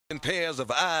pairs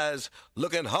of eyes,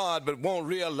 looking hard but won't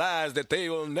realize that they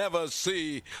will never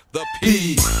see the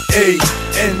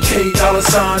P-A-N-K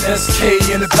 $SK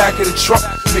in the back of the truck.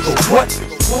 Nigga, what?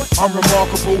 I'm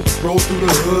remarkable, roll through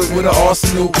the hood with an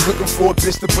arsenal, looking for a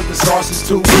bitch to put the sauces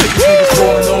to. Niggas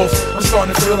falling off, I'm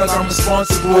starting to feel like I'm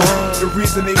responsible. The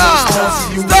reason they won't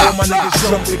sponsor you, all my niggas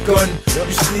jump the gun.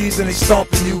 You sneeze and they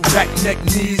stomping you, back, neck,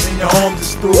 knees, and your arms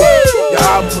are through. Your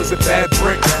album was a bad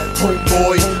brick,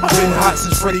 homeboy. I've been hot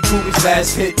since Freddy Krueger's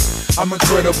last hit. I'm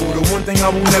incredible, the one thing I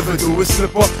will never do is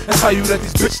slip up. That's how you let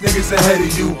these bitch niggas ahead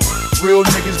of you. Real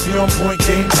niggas be on point,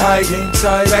 game tight.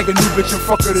 Bag a new bitch and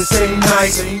fuck her the same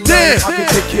night. Damn, I can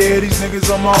take care of these niggas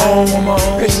on my own.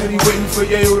 Patiently waiting for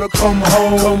Yayo to come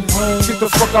home. Get the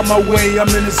fuck out my way, I'm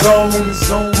in the zone.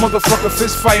 Motherfucker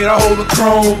fist fight, I hold the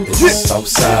chrome. It's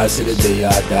Southside to the day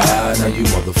I die. Now you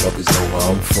motherfuckers know where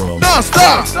I'm from. No,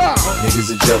 stop.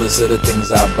 Niggas are jealous of the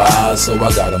things I buy, so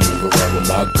I gotta move around with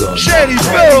my gun. Shady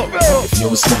Bill. If you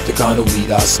don't smoke the kind of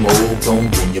weed I smoke, don't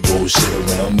bring your bullshit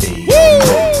around me.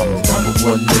 I'm the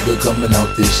 #1 nigga coming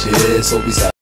out this shit, so besides